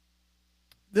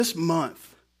This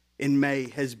month in May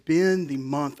has been the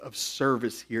month of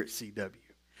service here at CW.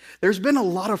 There's been a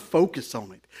lot of focus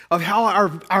on it, of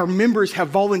how our members have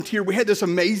volunteered. We had this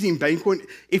amazing banquet.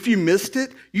 If you missed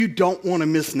it, you don't want to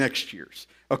miss next year's.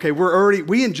 Okay,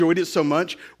 we enjoyed it so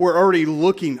much, we're already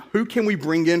looking, who can we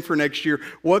bring in for next year?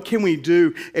 What can we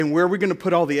do? And where are we going to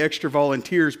put all the extra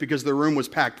volunteers, because the room was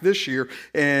packed this year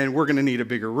and we're going to need a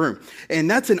bigger room. And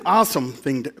that's an awesome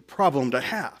problem to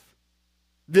have.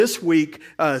 This week,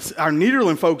 our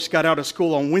Nederland folks got out of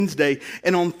school on Wednesday,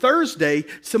 and on Thursday,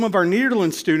 some of our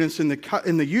Nederland students in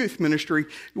the youth ministry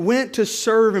went to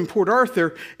serve in Port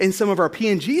Arthur, and some of our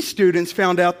PNG students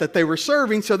found out that they were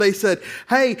serving, so they said,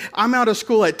 hey, I'm out of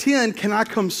school at 10, can I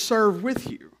come serve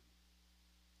with you?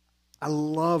 I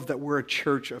love that we're a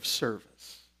church of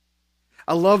service.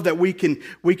 I love that we can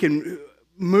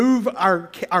move our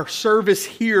service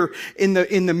here in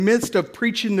the midst of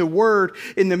preaching the word,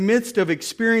 in the midst of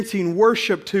experiencing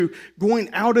worship, to going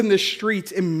out in the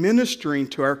streets and ministering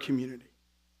to our community.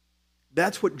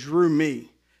 That's what drew me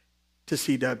to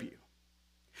CW.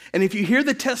 And if you hear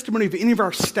the testimony of any of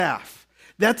our staff,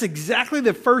 that's exactly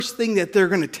the first thing that they're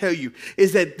going to tell you,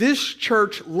 is that this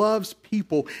church loves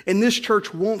people and this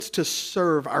church wants to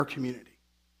serve our community.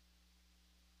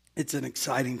 It's an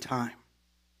exciting time.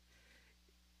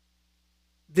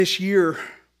 This year,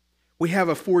 we have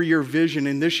a 4-year vision,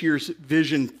 and this year's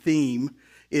vision theme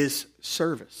is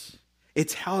service.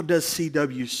 It's how does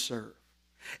CW serve?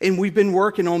 And we've been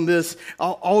working on this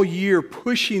all year,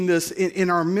 pushing this in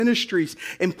our ministries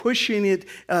and pushing it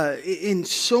in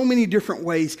so many different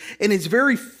ways. And it's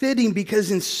very fitting,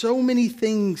 because in so many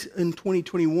things in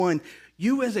 2021,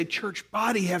 you as a church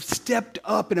body have stepped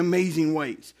up in amazing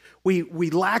ways. We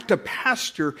lacked a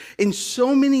pastor, and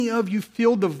so many of you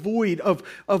filled the void of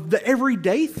the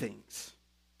everyday things,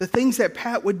 the things that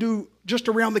Pat would do just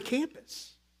around the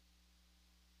campus.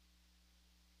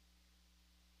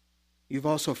 You've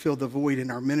also filled the void in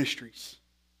our ministries.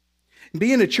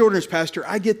 Being a children's pastor,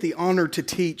 I get the honor to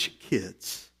teach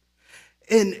kids.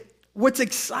 And what's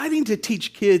exciting to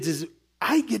teach kids is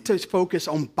I get to focus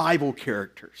on Bible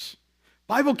characters.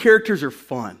 Bible characters are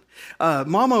fun.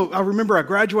 Mama, I remember I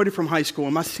graduated from high school,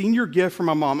 and my senior gift from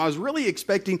my mom, I was really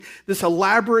expecting this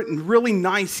elaborate and really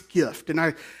nice gift, and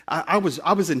I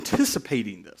was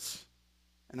anticipating this,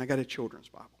 and I got a children's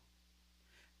Bible.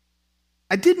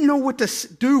 I didn't know what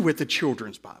to do with the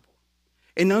children's Bible,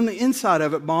 and on the inside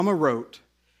of it, Mama wrote,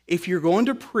 if you're going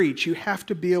to preach, you have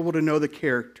to be able to know the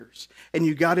characters, and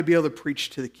you got to be able to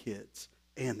preach to the kids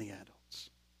and the adults.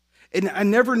 And I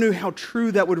never knew how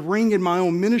true that would ring in my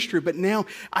own ministry, but now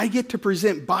I get to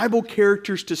present Bible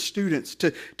characters to students,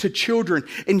 to children,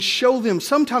 and show them,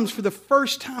 sometimes for the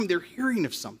first time, they're hearing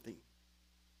of something.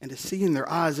 And to see in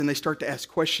their eyes, and they start to ask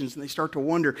questions, and they start to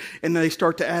wonder, and they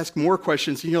start to ask more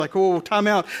questions, and you're like, oh, time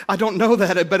out, I don't know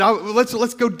that, but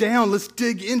let's go down, let's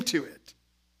dig into it.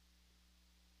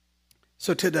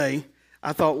 So today,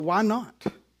 I thought, why not?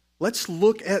 Let's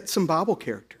look at some Bible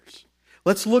characters.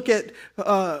 Let's look at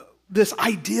this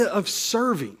idea of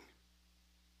serving.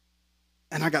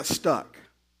 And I got stuck.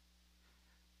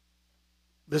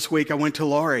 This week I went to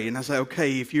Laurie and I said,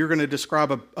 okay, if you're going to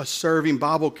describe a serving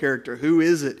Bible character, who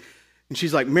is it? And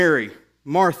she's like, Mary,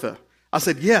 Martha. I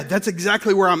said, yeah, that's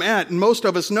exactly where I'm at. And most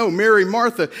of us know Mary,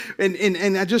 Martha.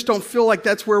 And I just don't feel like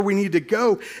that's where we need to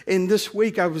go. And this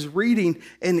week I was reading,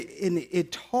 and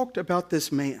it talked about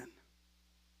this man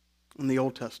in the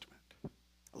Old Testament.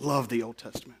 I love the Old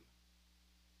Testament.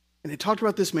 And it talked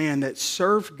about this man that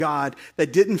served God,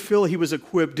 that didn't feel he was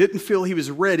equipped, didn't feel he was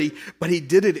ready, but he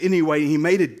did it anyway. And he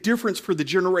made a difference for the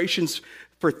generations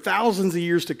for thousands of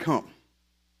years to come.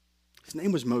 His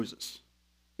name was Moses.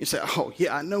 You say, oh,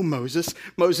 yeah, I know Moses.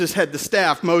 Moses had the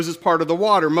staff. Moses parted the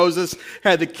water. Moses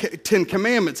had the 10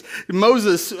 Commandments.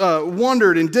 Moses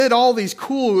wandered and did all these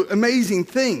cool, amazing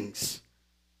things.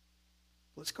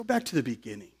 Let's go back to the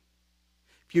beginning.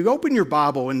 If you open your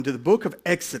Bible into the book of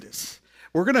Exodus,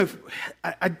 we're going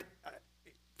to,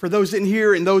 for those in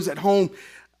here and those at home,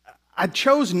 I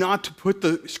chose not to put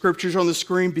the scriptures on the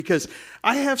screen because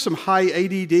I have some high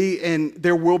ADD and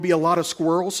there will be a lot of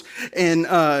squirrels, and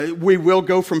we will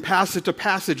go from passage to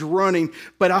passage running,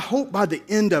 but I hope by the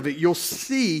end of it you'll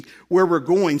see where we're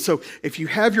going. So if you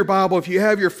have your Bible, if you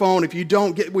have your phone, if you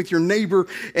don't, get with your neighbor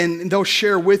and they'll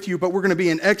share with you, but we're going to be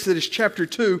in Exodus chapter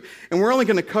 2, and we're only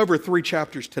going to cover 3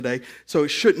 chapters today, so it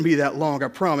shouldn't be that long, I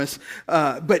promise.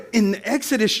 But in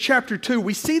Exodus chapter 2,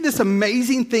 we see this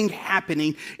amazing thing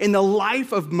happening in the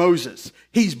life of Moses.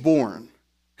 He's born.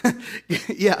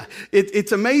 Yeah,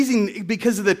 it's amazing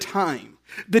because of the time.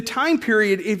 The time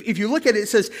period, if you look at it, it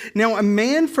says, now a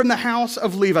man from the house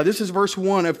of Levi, this is verse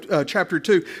 1 of chapter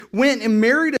 2, went and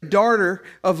married a daughter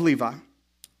of Levi.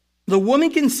 The woman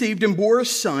conceived and bore a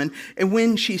son, and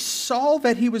when she saw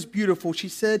that he was beautiful, she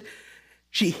said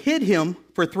she hid him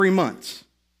for 3 months.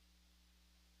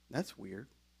 That's weird.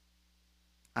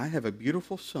 I have a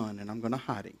beautiful son, and I'm going to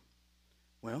hide him.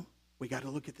 Well, we got to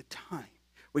look at the time.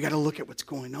 We got to look at what's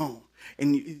going on.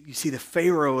 And you see the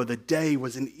Pharaoh of the day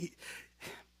was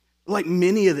like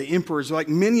many of the emperors, like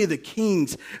many of the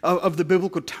kings of the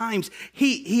biblical times,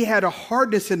 he had a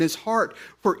hardness in his heart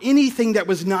for anything that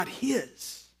was not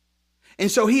his. And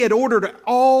so he had ordered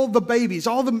all the babies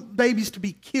to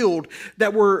be killed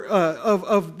that were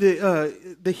of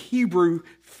the Hebrew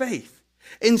faith.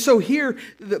 And so here,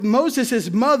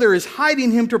 Moses' mother is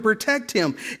hiding him to protect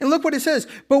him. And look what it says.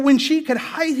 But when she could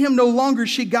hide him no longer,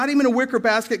 she got him in a wicker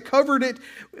basket, covered it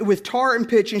with tar and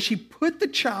pitch, and she put the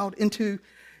child into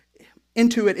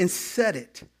it and set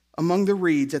it among the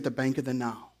reeds at the bank of the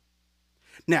Nile.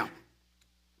 Now,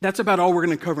 that's about all we're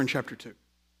going to cover in chapter 2.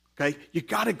 Okay? You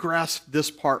got to grasp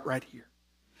this part right here.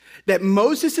 That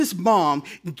Moses' mom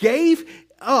gave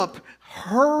up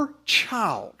her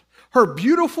child, her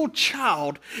beautiful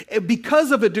child,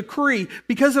 because of a decree,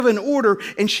 because of an order,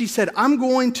 and she said, I'm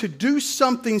going to do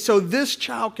something so this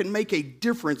child can make a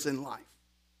difference in life.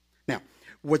 Now,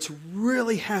 what's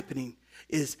really happening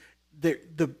is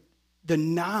the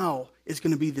Nile is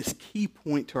going to be this key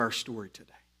point to our story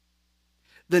today.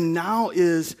 The Nile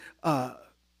is a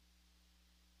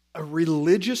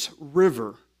religious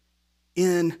river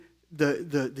in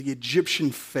the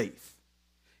Egyptian faith.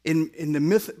 In the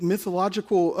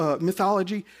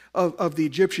mythology of the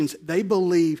Egyptians, they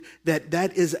believe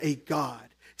that is a god.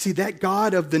 See, that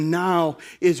god of the Nile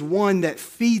is one that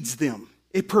feeds them.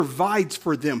 It provides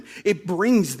for them. It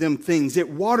brings them things. It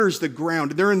waters the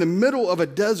ground. They're in the middle of a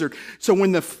desert. So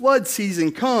when the flood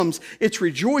season comes, it's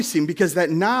rejoicing because that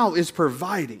Nile is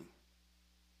providing.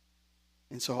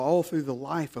 And so all through the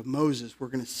life of Moses, we're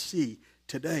going to see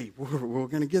today, we're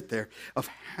going to get there, of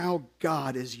how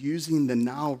God is using the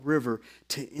Nile River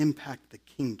to impact the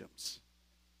kingdoms.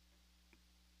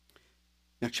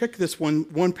 Now check this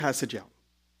one passage out.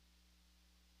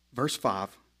 Verse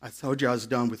 5. I told you I was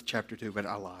done with chapter 2, but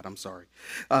I lied. I'm sorry.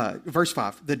 Verse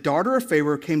 5. The daughter of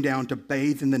Pharaoh came down to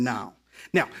bathe in the Nile.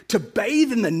 Now, to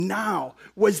bathe in the Nile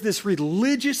was this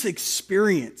religious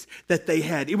experience that they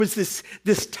had. It was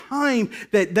this time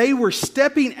that they were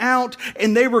stepping out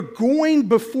and they were going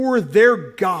before their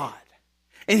God.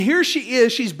 And here she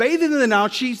is. She's bathing in the Nile.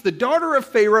 She's the daughter of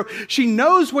Pharaoh. She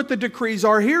knows what the decrees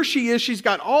are. Here she is. She's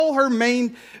got all her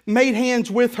maid hands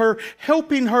with her,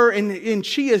 helping her, and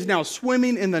she is now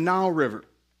swimming in the Nile River.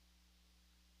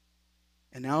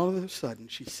 And now all of a sudden,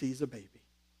 she sees a baby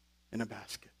in a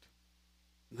basket.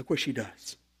 Look what she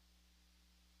does.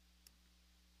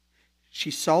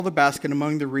 She saw the basket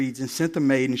among the reeds and sent the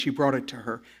maid, and she brought it to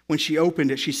her. When she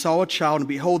opened it, she saw a child, and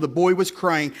behold, the boy was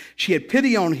crying. She had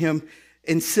pity on him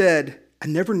and said, I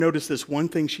never noticed this one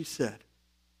thing she said,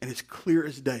 and it's clear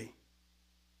as day.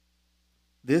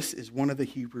 This is one of the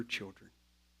Hebrew children.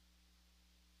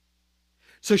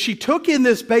 So she took in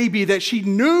this baby that she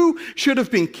knew should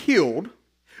have been killed,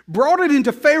 brought it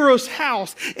into Pharaoh's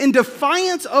house in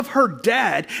defiance of her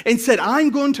dad, and said,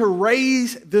 I'm going to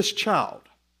raise this child.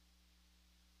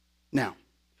 Now,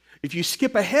 if you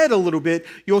skip ahead a little bit,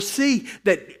 you'll see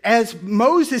that as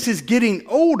Moses is getting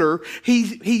older,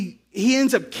 he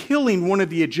ends up killing one of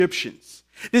the Egyptians.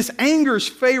 This angers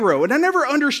Pharaoh, and I never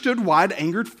understood why it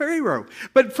angered Pharaoh.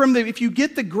 But if you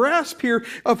get the grasp here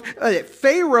of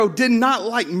Pharaoh did not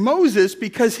like Moses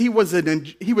because he was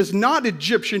not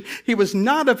Egyptian, he was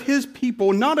not of his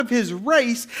people, not of his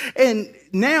race, and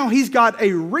now he's got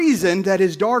a reason that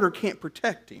his daughter can't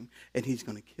protect him, and he's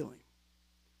going to kill him.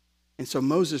 And so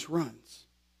Moses runs.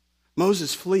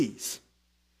 Moses flees.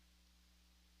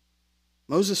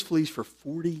 Moses flees for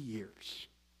 40 years.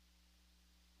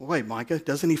 Wait, Micah,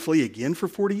 doesn't he flee again for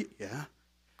 40 years? Yeah.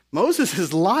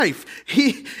 Moses' life,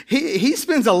 he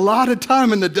spends a lot of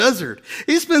time in the desert.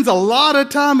 He spends a lot of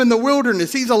time in the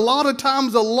wilderness. He's a lot of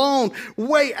times alone,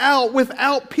 way out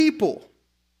without people.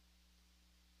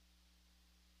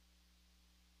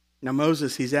 Now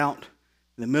Moses, he's out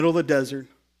in the middle of the desert,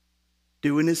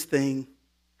 doing his thing,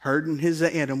 herding his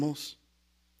animals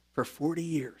for 40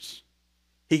 years.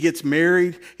 He gets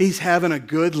married. He's having a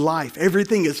good life.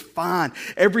 Everything is fine.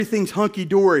 Everything's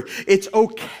hunky-dory. It's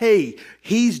okay.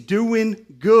 He's doing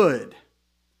good.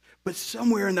 But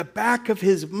somewhere in the back of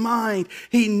his mind,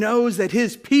 he knows that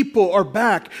his people are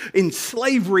back in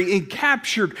slavery and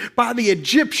captured by the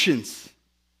Egyptians.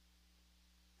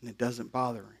 And it doesn't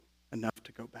bother him enough to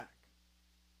to go back.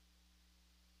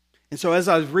 And so as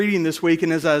I was reading this week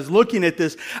and as I was looking at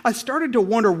this, I started to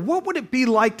wonder, what would it be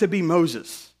like to be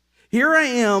Moses? Here I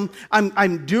am,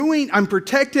 I'm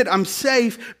protected, I'm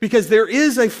safe, because there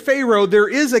is a Pharaoh, there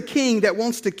is a king that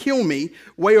wants to kill me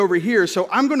way over here, so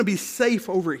I'm going to be safe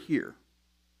over here.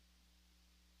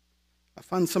 I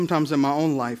find sometimes in my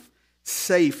own life,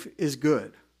 safe is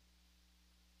good.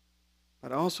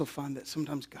 But I also find that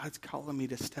sometimes God's calling me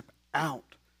to step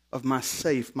out of my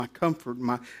safe, my comfort,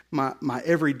 my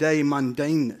everyday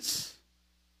mundaneness,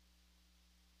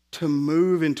 to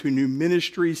move into new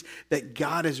ministries that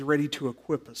God is ready to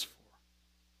equip us for.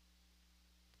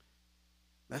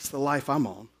 That's the life I'm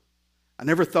on. I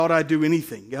never thought I'd do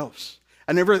anything else.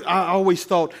 I always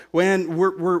thought, when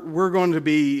we're going to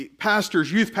be pastors,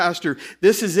 youth pastor,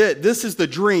 this is it. This is the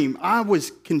dream. I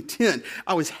was content.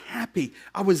 I was happy.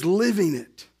 I was living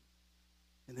it.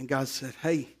 And then God said,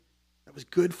 hey, that was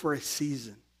good for a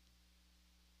season.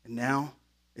 And now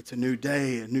it's a new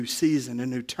day, a new season, a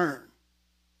new turn.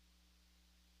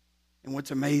 And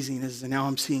what's amazing is that now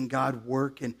I'm seeing God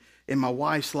work in my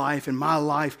wife's life, in my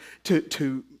life,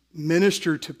 to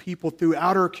minister to people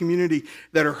throughout our community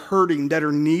that are hurting, that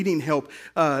are needing help.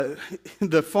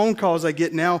 The phone calls I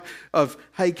get now of,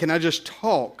 hey, can I just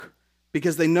talk?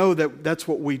 Because they know that that's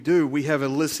what we do. We have a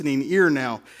listening ear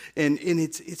now. And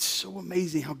it's so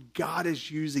amazing how God is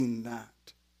using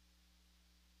that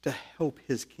to help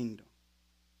his kingdom.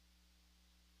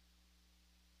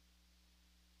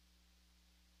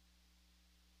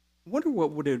 I wonder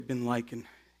what would it have been like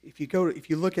if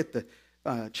you look at the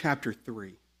chapter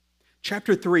 3.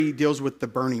 Chapter 3 deals with the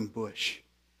burning bush.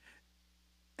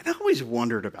 And I always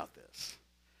wondered about this.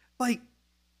 Like,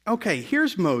 okay,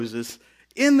 here's Moses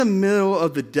in the middle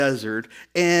of the desert,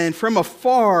 and from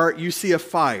afar you see a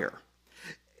fire.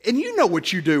 And you know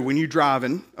what you do when you're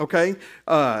driving, okay?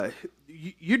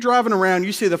 You're driving around,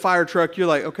 you see the fire truck, you're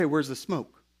like, okay, where's the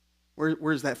smoke?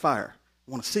 Where's that fire?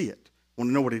 I want to see it. I want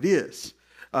to know what it is.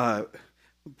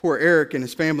 Poor Eric and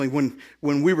his family,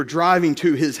 when we were driving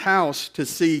to his house to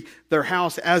see their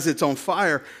house as it's on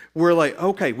fire, we're like,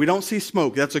 okay, we don't see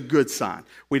smoke. That's a good sign.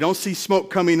 We don't see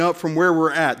smoke coming up from where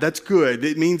we're at. That's good.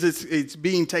 It means it's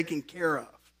being taken care of.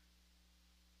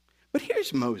 But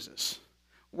here's Moses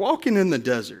walking in the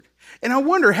desert. And I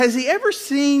wonder, has he ever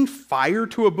seen fire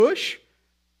to a bush?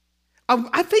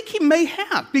 I think he may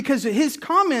have, because his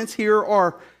comments here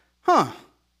are,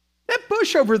 that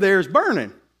bush over there is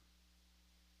burning.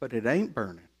 But it ain't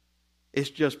burning. It's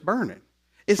just burning.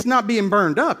 It's not being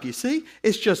burned up, you see?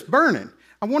 It's just burning.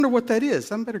 I wonder what that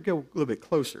is. I better go a little bit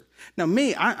closer. Now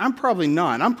me, I'm probably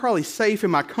not. I'm probably safe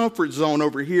in my comfort zone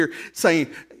over here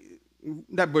saying,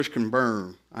 that bush can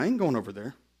burn. I ain't going over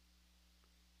there.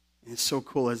 And it's so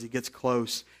cool as he gets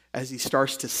close, as he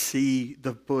starts to see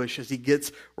the bush, as he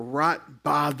gets right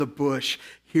by the bush.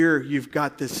 Here you've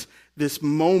got this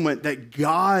moment that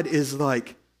God is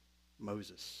like,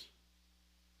 Moses.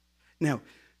 Now,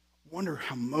 I wonder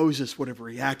how Moses would have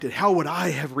reacted. How would I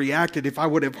have reacted if I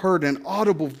would have heard an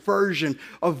audible version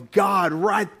of God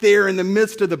right there in the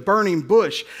midst of the burning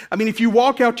bush? I mean, if you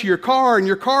walk out to your car and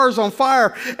your car is on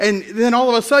fire and then all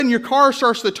of a sudden your car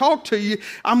starts to talk to you,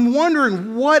 I'm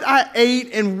wondering what I ate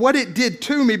and what it did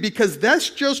to me, because that's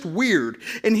just weird.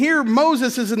 And here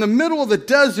Moses is in the middle of the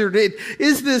desert.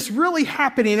 Is this really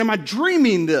happening? Am I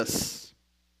dreaming this?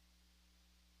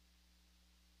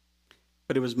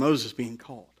 But it was Moses being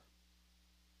called.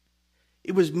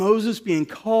 It was Moses being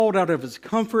called out of his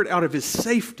comfort, out of his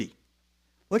safety.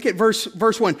 Look at verse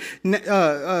 1.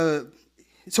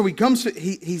 So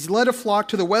he's led a flock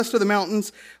to the west of the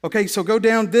mountains. Okay, so go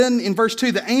down. Then in verse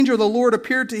 2, the angel of the Lord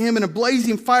appeared to him in a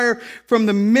blazing fire from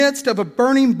the midst of a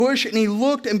burning bush. And he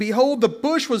looked, and behold, the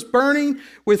bush was burning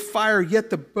with fire, yet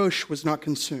the bush was not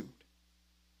consumed.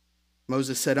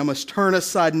 Moses said, I must turn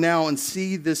aside now and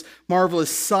see this marvelous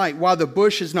sight, while the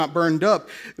bush is not burned up.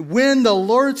 When the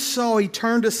Lord saw he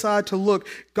turned aside to look,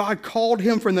 God called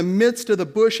him from the midst of the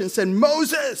bush and said,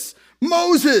 Moses,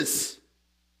 Moses.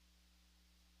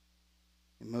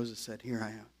 And Moses said, here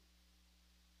I am.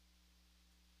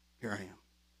 Here I am.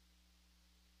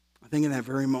 I think in that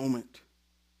very moment,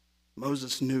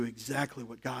 Moses knew exactly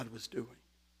what God was doing.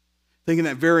 I think in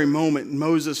that very moment,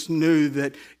 Moses knew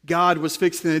that God was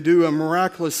fixing to do a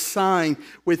miraculous sign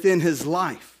within his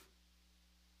life.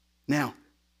 Now,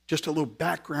 just a little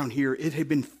background here. It had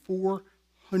been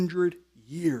 400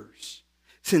 years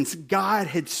since God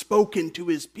had spoken to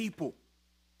his people.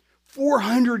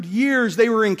 400 years they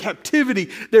were in captivity.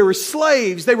 They were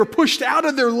slaves. They were pushed out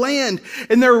of their land.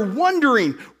 And they're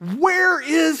wondering, where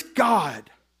is God?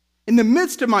 In the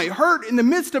midst of my hurt, in the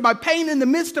midst of my pain, in the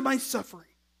midst of my suffering.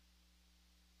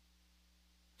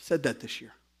 I've said that this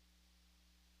year.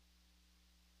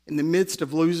 In the midst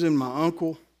of losing my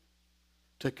uncle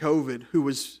to COVID, who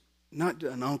was not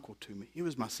an uncle to me, he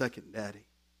was my second daddy.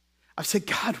 I've said,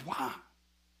 God, why?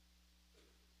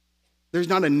 There's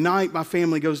not a night my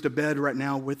family goes to bed right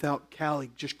now without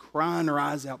Callie just crying her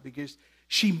eyes out because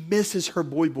she misses her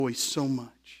boy so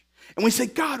much. And we say,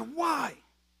 God, why?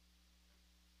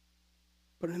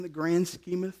 But in the grand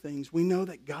scheme of things, we know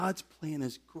that God's plan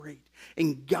is great.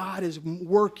 And God is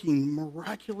working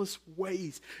miraculous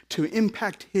ways to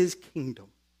impact his kingdom.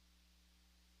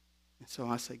 And so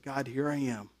I say, God, here I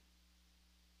am.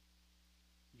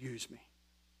 Use me.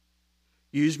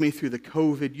 Use me through the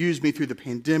COVID. Use me through the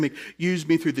pandemic. Use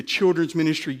me through the children's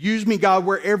ministry. Use me, God,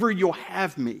 wherever you'll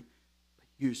have me. But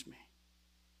use me.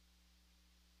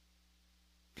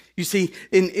 You see,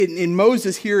 in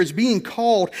Moses here is being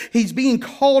called. He's being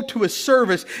called to a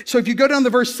service. So if you go down to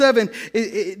verse 7,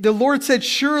 the Lord said,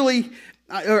 surely,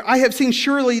 I have seen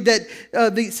surely that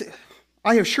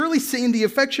I have surely seen the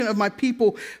affection of my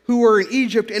people who are in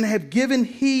Egypt and have given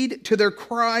heed to their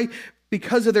cry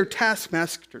because of their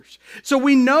taskmasters. So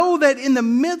we know that in the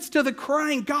midst of the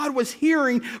crying, God was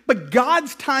hearing, but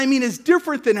God's timing is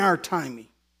different than our timing.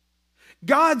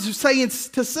 God's saying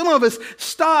to some of us,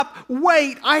 stop,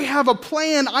 wait, I have a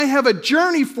plan, I have a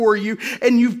journey for you,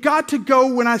 and you've got to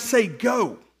go when I say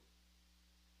go.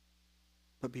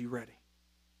 But be ready,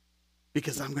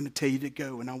 because I'm going to tell you to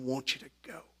go, and I want you to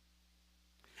go.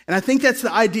 And I think that's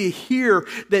the idea here,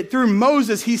 that through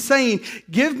Moses, he's saying,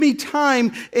 give me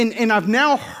time, and I've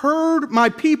now heard my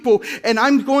people, and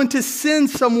I'm going to send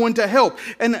someone to help.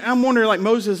 And I'm wondering, like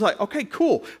Moses is like, okay,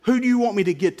 cool. Who do you want me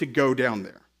to get to go down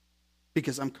there?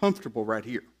 Because I'm comfortable right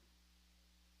here.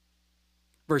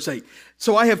 Verse 8,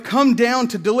 so I have come down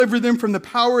to deliver them from the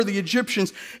power of the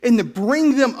Egyptians and to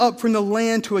bring them up from the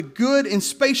land to a good and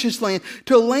spacious land,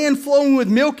 to a land flowing with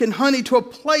milk and honey, to a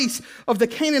place of the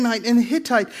Canaanite and the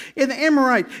Hittite and the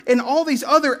Amorite and all these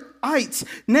other ites.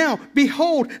 Now,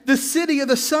 behold, the city of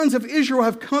the sons of Israel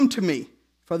have come to me.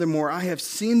 Furthermore, I have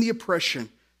seen the oppression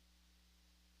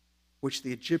which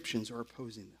the Egyptians are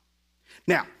opposing them.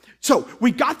 Now, so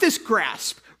we got this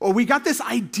grasp, or we got this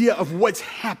idea of what's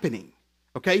happening.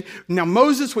 Okay? Now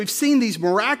Moses, we've seen these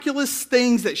miraculous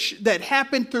things that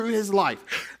happened through his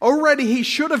life. Already he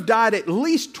should have died at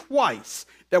least twice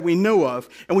that we know of,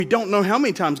 and we don't know how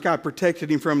many times God protected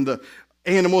him from the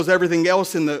animals, everything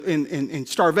else, in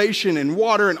starvation and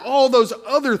water and all those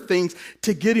other things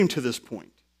to get him to this point.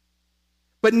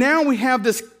 But now we have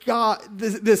this guy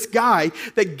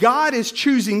that God is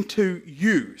choosing to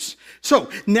use.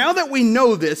 So now that we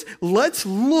know this, let's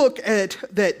look at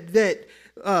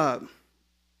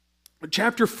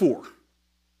chapter 4.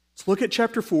 Let's look at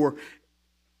chapter 4.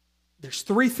 There's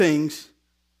 3 things,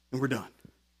 and we're done.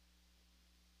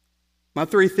 My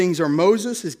 3 things are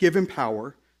Moses is given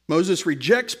power, Moses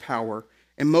rejects power,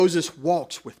 and Moses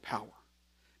walks with power.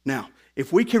 Now,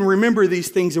 if we can remember these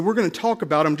things, and we're going to talk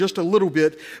about them just a little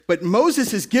bit, but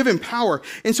Moses is given power.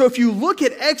 And so if you look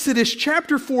at Exodus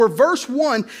chapter 4, verse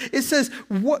 1, it says,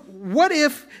 what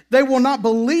if they will not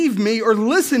believe me or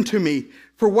listen to me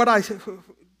for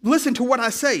listen to what I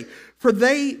say? For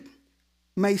they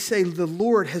may say, the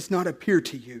Lord has not appeared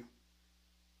to you.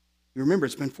 You remember,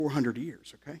 it's been 400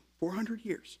 years, okay? 400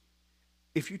 years.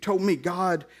 If you told me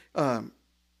God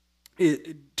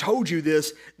it told you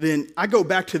this, then I go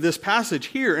back to this passage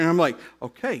here and I'm like,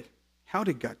 okay, how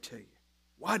did God tell you?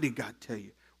 Why did God tell you?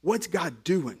 What's God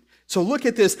doing? So look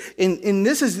at this, and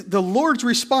this is the Lord's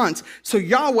response. So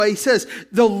Yahweh says,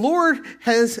 the Lord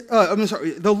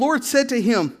said to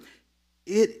him,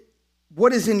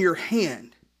 what is in your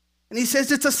hand? And he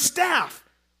says, it's a staff.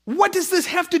 What does this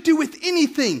have to do with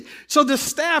anything? So the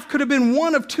staff could have been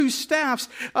one of 2 staffs.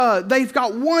 They've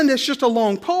got one that's just a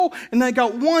long pole, and they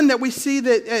got one that we see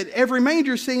that at every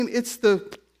manger scene, it's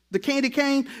the candy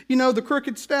cane, the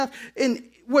crooked staff. And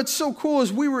what's so cool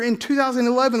is we were in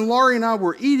 2011, Laurie and I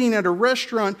were eating at a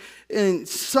restaurant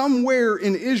somewhere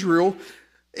in Israel,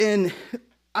 and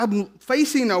I'm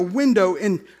facing a window,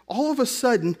 and all of a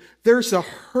sudden, there's a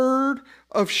herd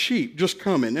of sheep just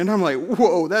coming. And I'm like,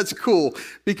 whoa, that's cool.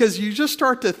 Because you just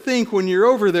start to think when you're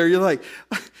over there, you're like,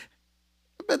 I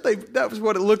bet that was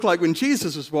what it looked like when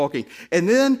Jesus was walking. And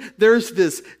then there's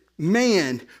this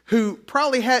man who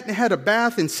probably hadn't had a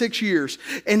bath in 6 years.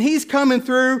 And he's coming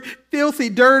through, filthy,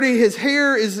 dirty. His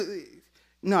hair is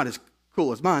not as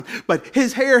cool as mine, but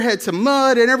his hair had some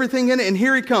mud and everything in it. And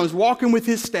here he comes walking with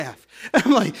his staff.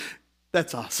 I'm like,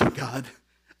 that's awesome, God.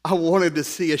 I wanted to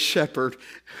see a shepherd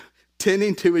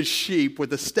tending to his sheep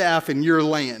with a staff in your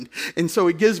land. And so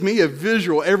it gives me a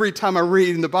visual every time I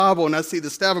read in the Bible and I see the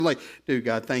staff. I'm like, dude,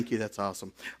 God, thank you. That's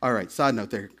awesome. All right, side note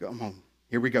there. Come on.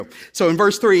 Here we go. So in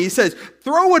verse 3, he says,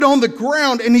 throw it on the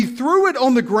ground, and he threw it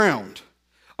on the ground.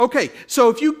 Okay, so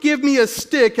if you give me a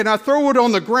stick and I throw it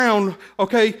on the ground,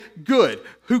 okay, good.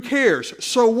 Who cares?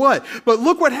 So what? But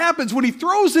look what happens when he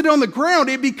throws it on the ground.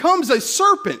 It becomes a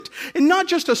serpent. And not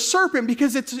just a serpent,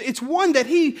 because it's one that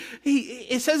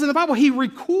it says in the Bible, he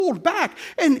recoiled back.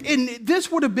 And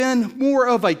this would have been more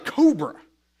of a cobra.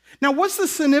 Now, what's the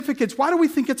significance? Why do we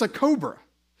think it's a cobra?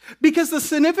 Because the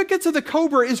significance of the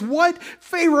cobra is what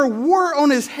Pharaoh wore on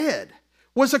his head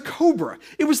was a cobra.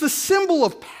 It was the symbol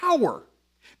of power.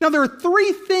 Now, there are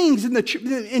three things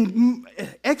in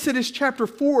Exodus chapter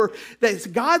 4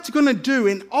 that God's going to do,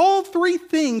 and all three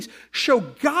things show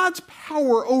God's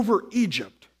power over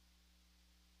Egypt.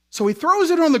 So he throws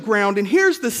it on the ground, and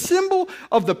here's the symbol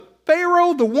of the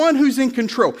Pharaoh, the one who's in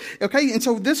control. Okay, and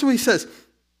so this is what he says.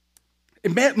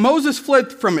 Moses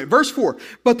fled from it. Verse 4,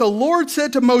 but the Lord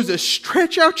said to Moses,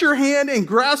 stretch out your hand and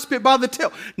grasp it by the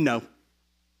tail. No,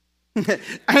 I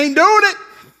ain't doing it.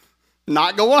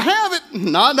 Not going to have it.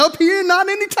 Not up here, not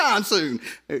anytime soon.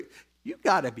 You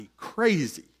got to be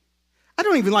crazy. I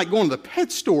don't even like going to the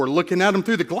pet store looking at them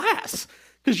through the glass.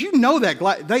 Because you know that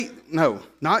glass. No.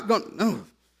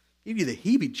 Give you the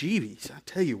heebie-jeebies. I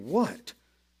tell you what.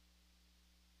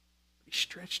 He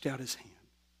stretched out his hand.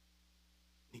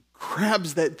 He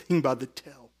grabs that thing by the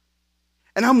tail.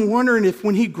 And I'm wondering if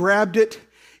when he grabbed it,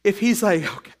 if he's like,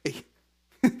 okay,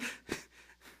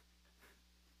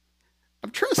 I'm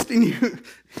trusting you.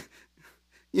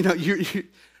 You know,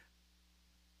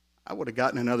 I would have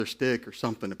gotten another stick or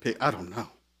something to pick. I don't know.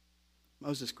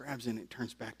 Moses grabs it and it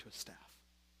turns back to a staff.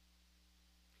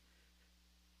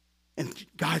 And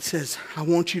God says, I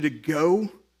want you to go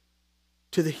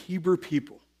to the Hebrew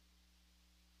people.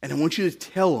 And I want you to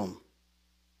tell them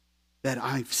that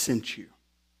I've sent you.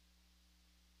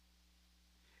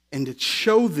 And to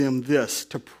show them this,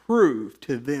 to prove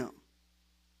to them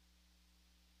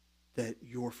that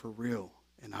you're for real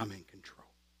and I'm in control.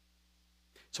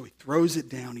 So he throws it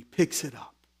down, he picks it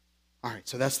up. All right,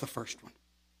 so that's the first one.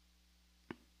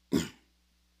 I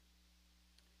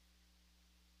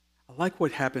like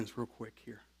what happens real quick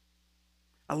here.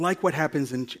 I like what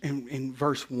happens in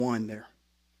verse 1 there.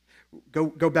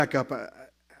 Go back up. I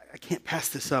can't pass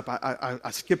this up.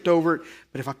 I skipped over it,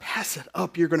 but if I pass it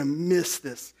up, you're going to miss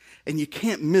this. And you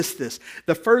can't miss this.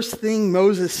 The first thing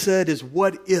Moses said is,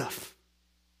 what if?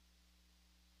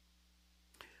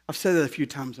 I've said it a few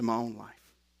times in my own life.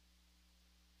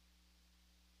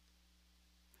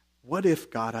 What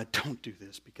if, God, I don't do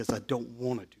this because I don't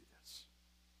want to do this?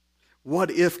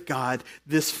 What if, God,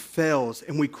 this fails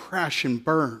and we crash and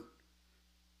burn?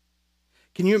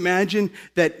 Can you imagine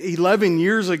that 11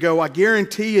 years ago, I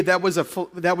guarantee you that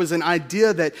was an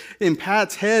idea that in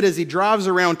Pat's head as he drives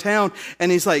around town,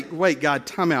 and he's like, wait, God,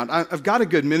 time out. I've got a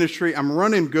good ministry. I'm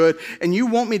running good. And you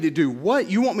want me to do what?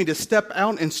 You want me to step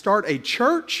out and start a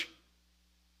church?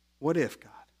 What if, God?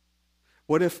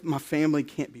 What if my family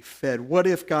can't be fed? What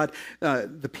if, God,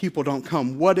 the people don't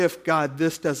come? What if, God,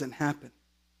 this doesn't happen?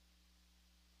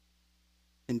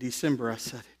 In December, I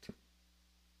said it.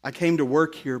 I came to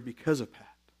work here because of Pat.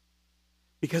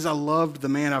 Because I loved the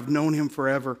man. I've known him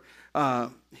forever.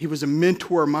 He was a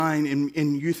mentor of mine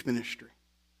in youth ministry.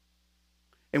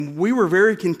 And we were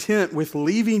very content with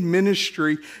leaving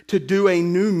ministry to do a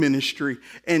new ministry.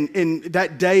 And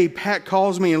that day, Pat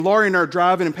calls me, and Laurie and I are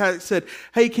driving, and Pat said,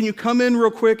 hey, can you come in real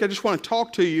quick? I just want to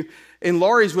talk to you. And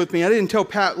Laurie's with me. I didn't tell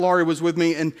Pat Laurie was with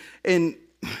me. And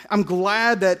I'm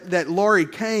glad that Laurie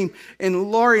came. And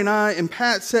Laurie and I and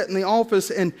Pat sat in the office,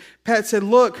 and Pat said,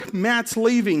 look, Matt's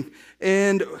leaving,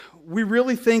 and we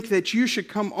really think that you should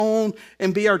come on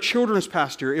and be our children's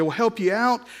pastor. It will help you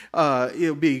out.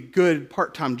 It'll be a good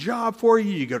part-time job for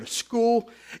you. You go to school.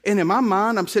 And in my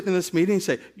mind, I'm sitting in this meeting and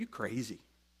say, you crazy.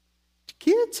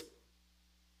 Kids?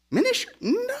 Ministry?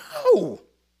 No.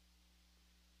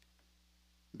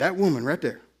 That woman right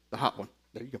there, the hot one.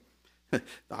 There you go.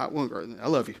 The hot one, I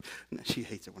love you. She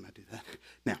hates it when I do that.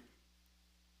 Now,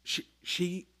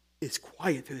 she is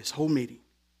quiet through this whole meeting.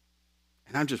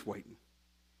 And I'm just waiting.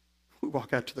 We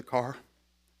walk out to the car.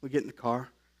 We get in the car.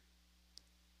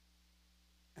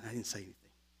 And I didn't say anything.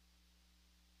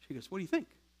 She goes, what do you think?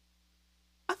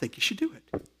 I think you should do it.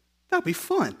 That'll be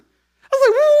fun. I was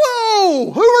like,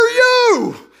 whoa, who are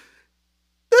you?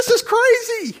 This is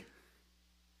crazy.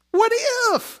 What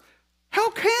if?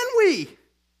 How can we?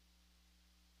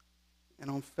 And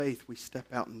on faith, we step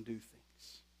out and do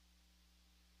things.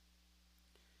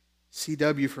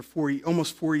 CW for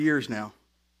almost 4 years now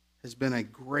has been a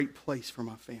great place for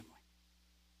my family.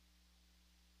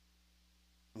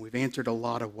 And we've answered a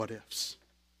lot of what ifs.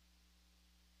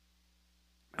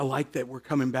 I like that we're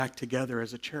coming back together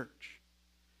as a church.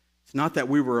 It's not that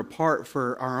we were apart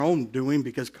for our own doing,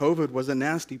 because COVID was a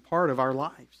nasty part of our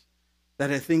lives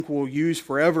that I think we'll use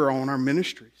forever on our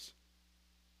ministries.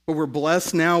 But we're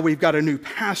blessed now. We've got a new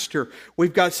pastor.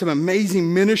 We've got some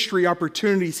amazing ministry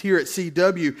opportunities here at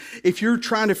CW. If you're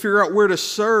trying to figure out where to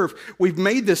serve, we've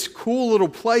made this cool little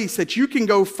place that you can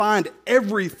go find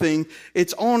everything.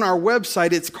 It's on our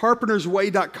website. It's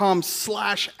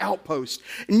carpentersway.com/outpost.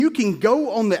 And you can go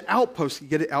on the outpost. You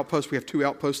get it, outpost. We have 2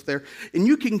 outposts there. And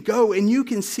you can go and you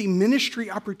can see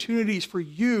ministry opportunities for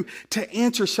you to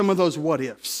answer some of those what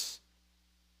ifs.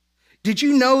 Did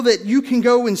you know that you can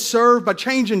go and serve by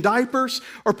changing diapers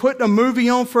or putting a movie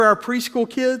on for our preschool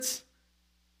kids?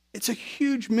 It's a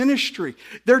huge ministry.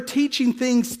 They're teaching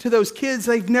things to those kids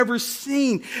they've never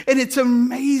seen, and it's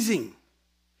amazing.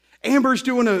 Amber's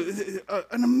doing an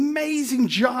amazing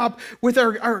job with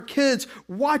our kids,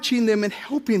 watching them and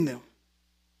helping them.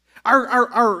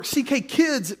 Our CK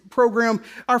Kids program,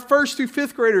 our 1st through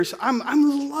 5th graders,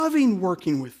 I'm loving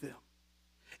working with them.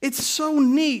 It's so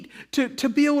neat to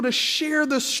be able to share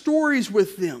the stories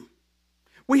with them.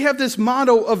 We have this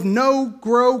motto of know,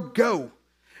 grow, go.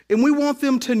 And we want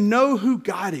them to know who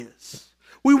God is.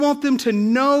 We want them to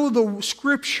know the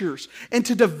scriptures and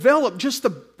to develop just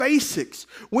the basics.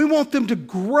 We want them to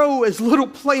grow as little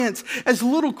plants, as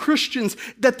little Christians,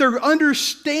 that they're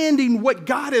understanding what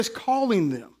God is calling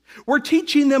them. We're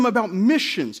teaching them about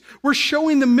missions. We're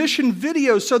showing them mission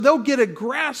videos so they'll get a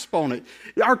grasp on it.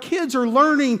 Our kids are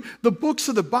learning the books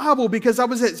of the Bible because I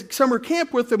was at summer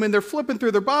camp with them and they're flipping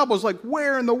through their Bibles like,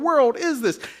 where in the world is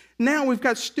this? Now we've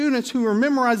got students who are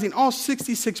memorizing all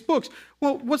 66 books.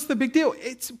 Well, what's the big deal?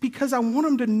 It's because I want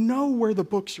them to know where the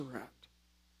books are at.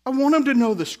 I want them to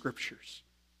know the scriptures.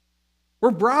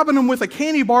 We're bribing them with a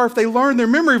candy bar if they learn their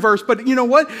memory verse, but you know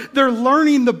what? They're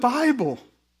learning the Bible.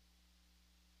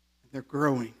 They're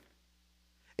growing.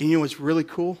 And you know what's really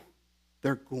cool?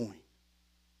 They're going.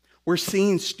 We're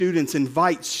seeing students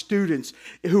invite students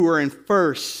who are in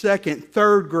 1st, 2nd,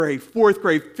 3rd grade, 4th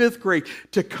grade, 5th grade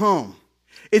to come.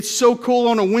 It's so cool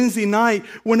on a Wednesday night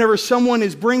whenever someone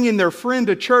is bringing their friend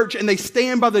to church and they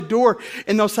stand by the door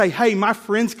and they'll say, hey, my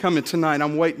friend's coming tonight.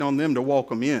 I'm waiting on them to walk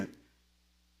them in.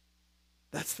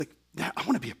 I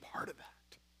want to be a part of that.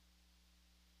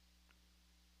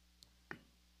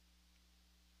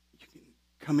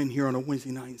 Come in here on a Wednesday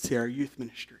night and see our youth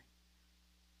ministry.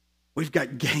 We've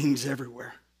got games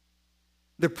everywhere.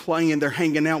 They're playing, they're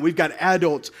hanging out. We've got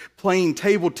adults playing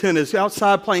table tennis,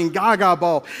 outside playing gaga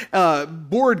ball,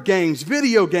 board games,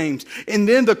 video games. And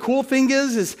then the cool thing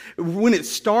is when it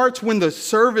starts, when the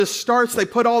service starts, they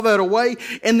put all that away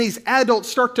and these adults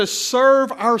start to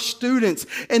serve our students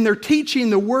and they're teaching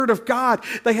the Word of God.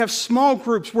 They have small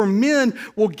groups where men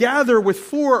will gather with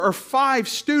 4 or 5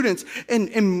 students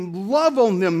and love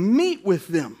on them, meet with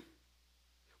them.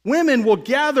 Women will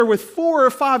gather with 4 or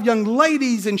 5 young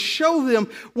ladies and show them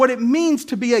what it means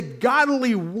to be a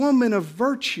godly woman of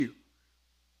virtue.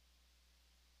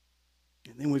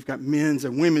 And then we've got men's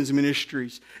and women's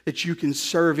ministries that you can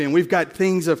serve in. We've got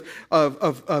things of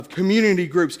community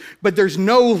groups, but there's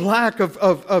no lack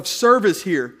of service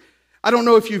here. I don't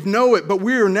know if you know it, but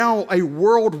we are now a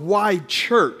worldwide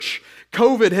church.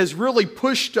 COVID has really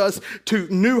pushed us to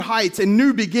new heights and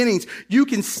new beginnings. You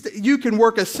can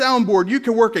work a soundboard. You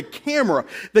can work a camera.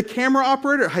 The camera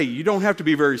operator, hey, you don't have to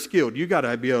be very skilled. You got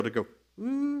to be able to go,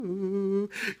 ooh.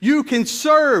 You can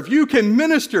serve. You can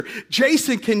minister.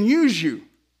 Jason can use you.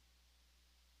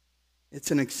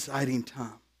 It's an exciting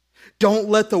time. Don't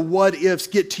let the what ifs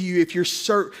get to you if you're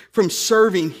from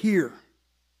serving here.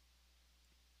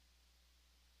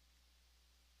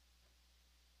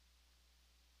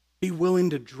 Be willing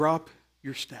to drop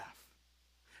your staff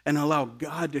and allow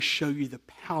God to show you the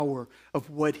power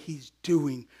of what He's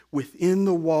doing within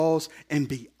the walls and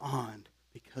beyond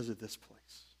because of this place.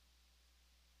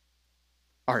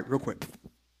 All right, real quick.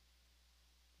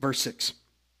 Verse 6.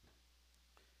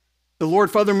 The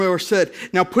Lord furthermore said,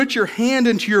 now put your hand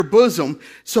into your bosom.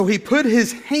 So he put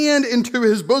his hand into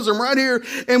his bosom right here.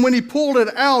 And when he pulled it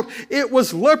out, it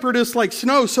was leprous like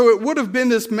snow. So it would have been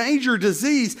this major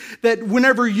disease that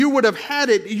whenever you would have had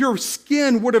it, your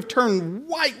skin would have turned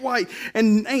white,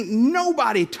 and ain't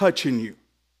nobody touching you.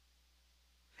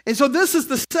 And so this is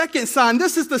the second sign.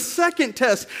 This is the second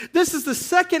test. This is the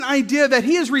second idea that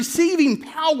he is receiving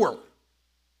power.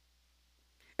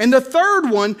 And the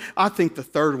third one, I think the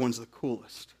third one's the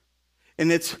coolest.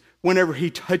 And it's whenever he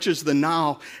touches the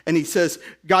Nile. And he says,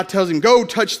 God tells him, go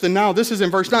touch the Nile. This is in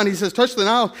verse 9. He says, touch the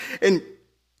Nile, and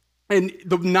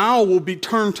the Nile will be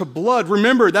turned to blood.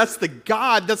 Remember, that's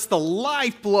the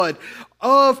lifeblood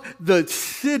of the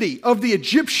city, of the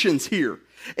Egyptians here.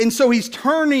 And so he's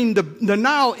turning the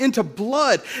Nile into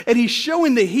blood, and he's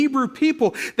showing the Hebrew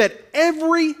people that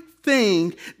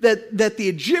everything that the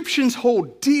Egyptians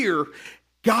hold dear,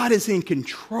 God is in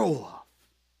control of.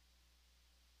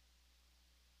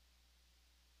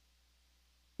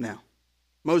 Now,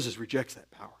 Moses rejects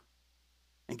that power.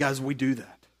 And guys, we do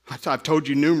that. I've told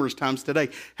you numerous times today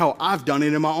how I've done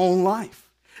it in my own life.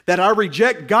 That I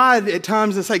reject God at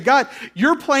times and say, God,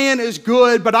 your plan is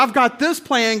good, but I've got this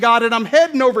plan, God, and I'm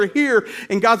heading over here.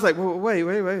 And God's like, well,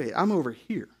 wait, I'm over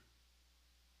here.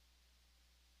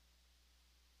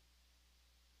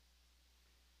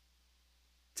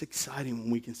 It's exciting when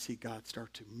we can see God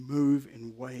start to move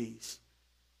in ways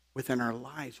within our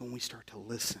lives when we start to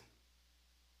listen.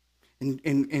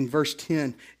 In verse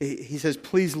 10, he says,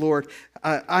 please, Lord,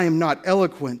 I am not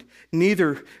eloquent,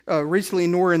 neither recently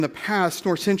nor in the past,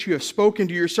 nor since you have spoken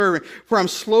to your servant, for I'm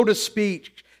slow to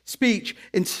speech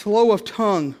and slow of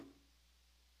tongue.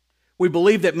 We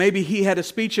believe that maybe he had a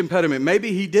speech impediment.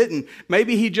 Maybe he didn't.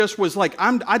 Maybe he just was like,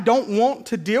 I don't want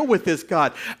to deal with this,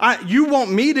 God. You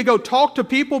want me to go talk to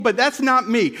people, but that's not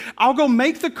me. I'll go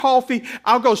make the coffee.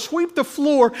 I'll go sweep the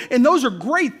floor. And those are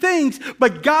great things.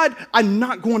 But God, I'm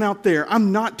not going out there.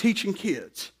 I'm not teaching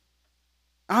kids.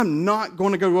 I'm not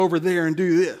going to go over there and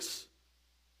do this.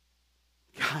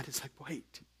 God is like,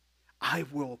 wait, I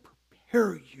will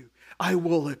prepare you. I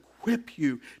will equip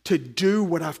you to do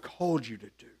what I've called you to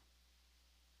do.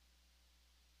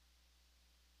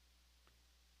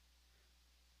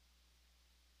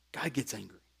 God gets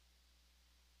angry.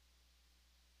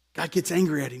 God gets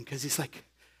angry at him because he's like,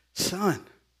 son,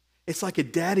 it's like a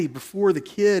daddy before the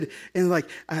kid, and like,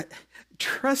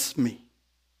 trust me.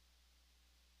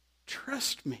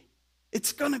 Trust me.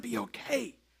 It's going to be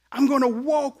okay. I'm going to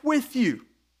walk with you.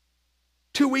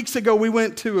 2 weeks ago, we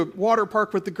went to a water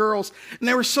park with the girls, and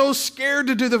they were so scared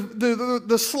to do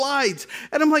the slides.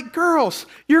 And I'm like, girls,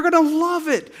 you're going to love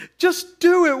it. Just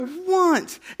do it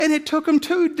once. And it took them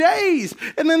 2 days.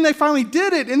 And then they finally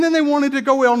did it, and then they wanted to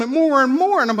go on it more and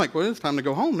more. And I'm like, well, it's time to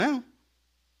go home now.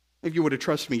 If you would have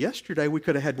trusted me yesterday, we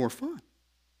could have had more fun.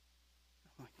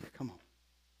 I'm like, come on,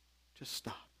 just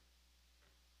stop.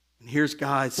 And here's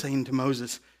God saying to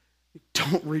Moses,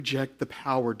 don't reject the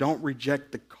power. Don't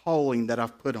reject the calling that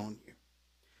I've put on you.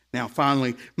 Now,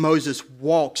 finally, Moses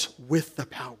walks with the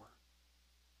power.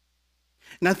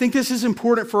 And I think this is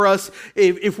important for us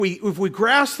if we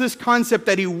grasp this concept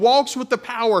that he walks with the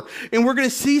power. And we're going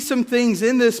to see some things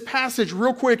in this passage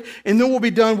real quick, and then we'll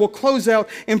be done. We'll close out.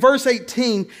 In verse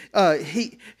 18,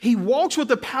 he walks with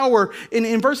the power. And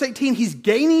in verse 18, he's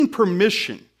gaining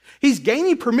permission. He's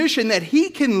gaining permission that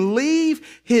he can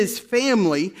leave his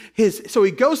family. So he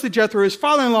goes to Jethro, his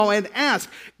father-in-law, and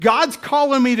asks, God's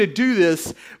calling me to do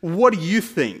this. What do you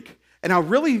think? And I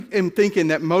really am thinking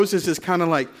that Moses is kind of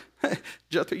like,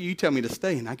 Jethro, you tell me to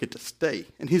stay, and I get to stay.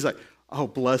 And he's like, oh,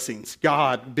 blessings.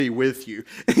 God be with you.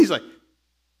 And he's like,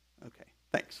 okay,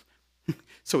 thanks.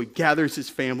 So he gathers his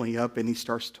family up, and he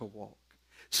starts to walk.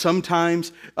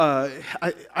 Sometimes I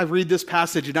read this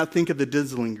passage, and I think of the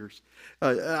Dislingers.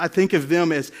 I think of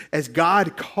them as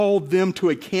God called them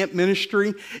to a camp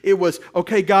ministry. It was,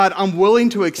 okay, God, I'm willing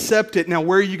to accept it. Now,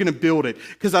 where are you going to build it?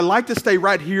 Because I like to stay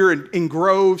right here in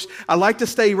Groves. I like to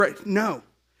stay right. No.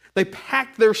 They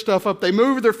packed their stuff up. They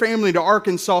moved their family to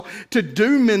Arkansas to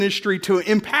do ministry, to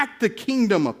impact the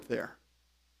kingdom up there.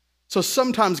 So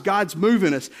sometimes God's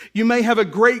moving us. You may have a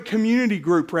great community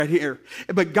group right here,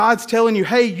 but God's telling you,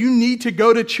 hey, you need to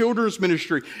go to children's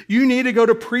ministry. You need to go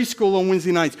to preschool on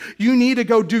Wednesday nights. You need to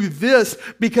go do this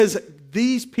because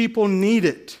these people need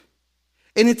it.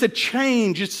 And it's a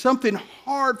change. It's something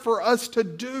hard for us to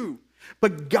do.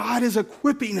 But God is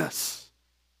equipping us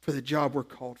for the job we're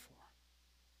called for.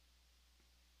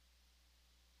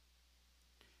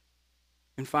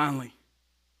 And finally,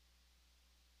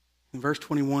 in verse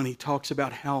 21, he talks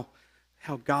about how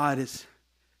God is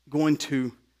going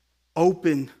to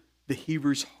open the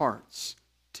Hebrews' hearts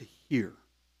to hear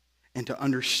and to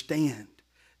understand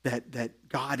that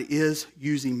God is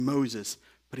using Moses,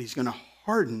 but he's going to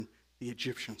harden the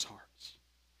Egyptians' hearts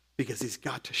because he's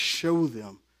got to show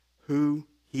them who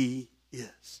he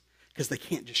is because they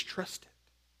can't just trust it.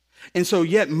 And so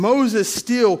yet Moses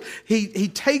still, he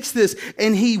takes this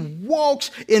and he walks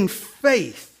in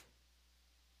faith.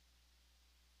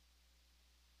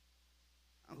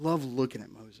 I love looking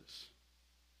at Moses.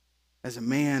 As a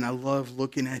man, I love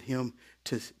looking at him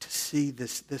to see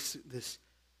this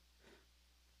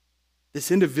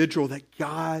This individual that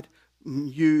God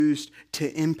used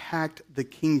to impact the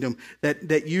kingdom,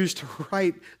 that used to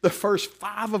write the first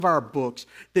 5 of our books,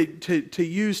 to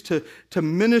use to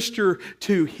minister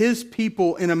to his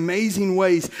people in amazing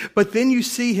ways. But then you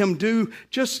see him do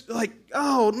just like,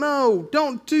 oh no,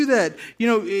 don't do that.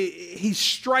 He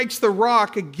strikes the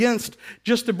rock against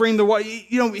just to bring the water.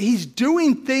 He's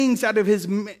doing things out of his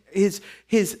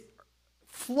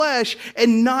flesh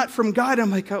and not from God.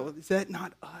 I'm like, oh, is that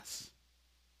not us?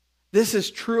 This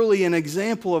is truly an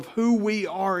example of who we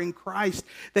are in Christ,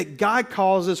 that God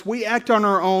calls us, we act on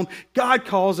our own. God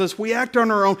calls us, we act on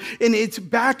our own. And it's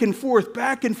back and forth,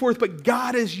 but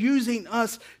God is using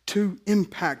us to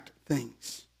impact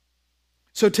things.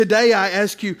 So today I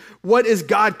ask you, what is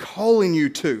God calling you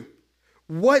to?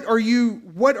 What are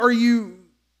you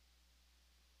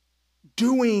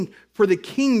doing for the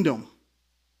kingdom?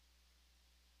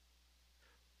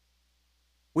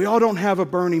 We all don't have a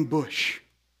burning bush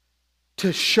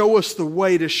to show us the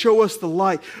way, to show us the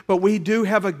light. But we do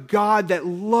have a God that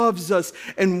loves us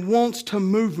and wants to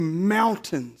move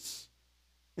mountains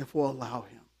if we'll allow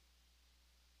him.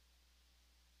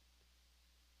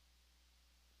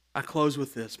 I close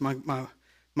with this.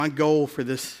 My goal for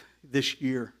this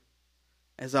year,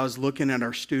 as I was looking at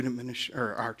our student ministry,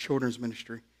 or our children's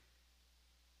ministry,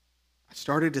 I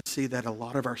started to see that a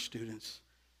lot of our students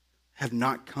have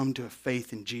not come to a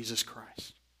faith in Jesus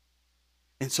Christ.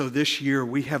 And so this year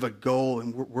we have a goal,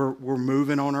 and we're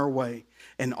moving on our way.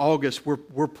 In August,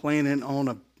 we're planning on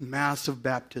a massive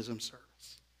baptism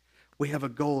service. We have a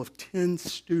goal of 10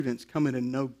 students coming to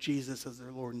know Jesus as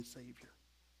their Lord and Savior.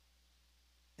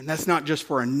 And that's not just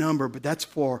for a number, but that's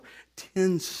for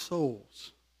 10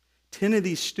 souls. 10 of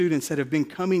these students that have been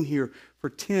coming here for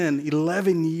 10,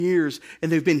 11 years,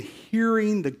 and they've been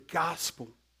hearing the gospel.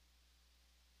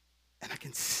 And I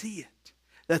can see it,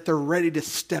 that they're ready to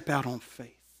step out on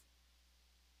faith.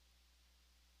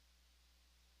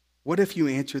 What if you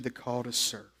answered the call to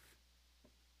serve?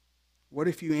 What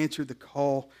if you answered the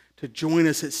call to join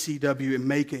us at CW and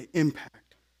make an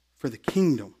impact for the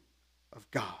kingdom of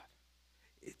God?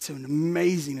 It's an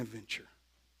amazing adventure.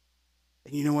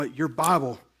 And you know what? Your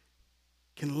Bible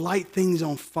can light things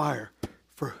on fire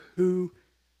for who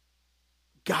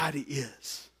God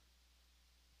is.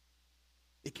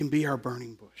 It can be our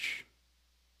burning bush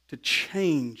to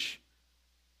change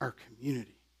our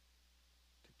community,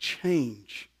 to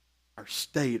change our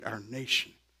state, our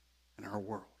nation, and our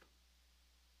world.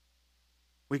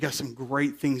 We got some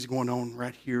great things going on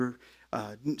right here.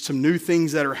 Some new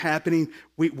things that are happening.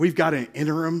 We've got an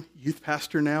interim youth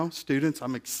pastor now, students.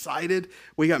 I'm excited.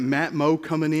 We got Matt Moe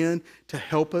coming in to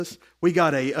help us. We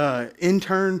got a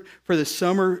intern for the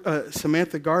summer.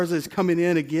 Samantha Garza is coming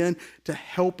in again to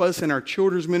help us in our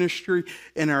children's ministry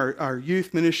and our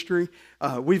youth ministry.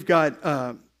 We've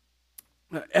got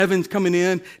Evan's coming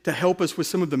in to help us with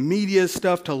some of the media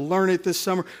stuff to learn it this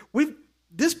summer.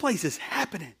 This place is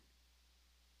happening.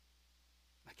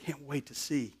 I can't wait to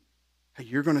see how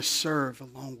you're going to serve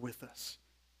along with us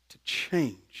to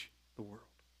change the world.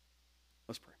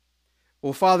 Let's pray.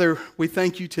 Well, Father, we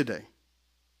thank you today.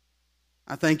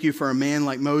 I thank you for a man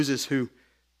like Moses who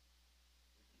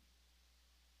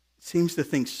seems to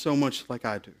think so much like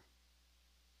I do.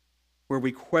 Where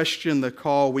we question the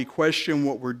call, we question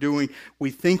what we're doing, we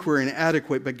think we're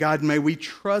inadequate, but God, may we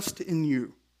trust in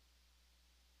you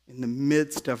in the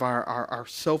midst of our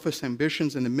selfish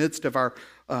ambitions, in the midst of our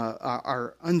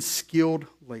unskilled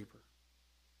labor.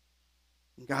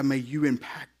 And God, may you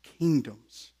impact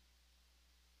kingdoms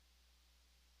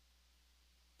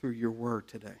through your word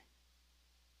today.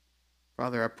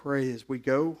 Father, I pray as we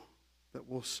go that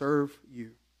we'll serve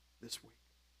you this week.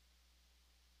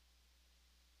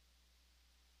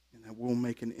 And that we'll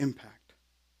make an impact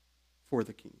for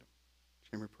the kingdom.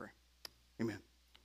 In your name we pray. Amen.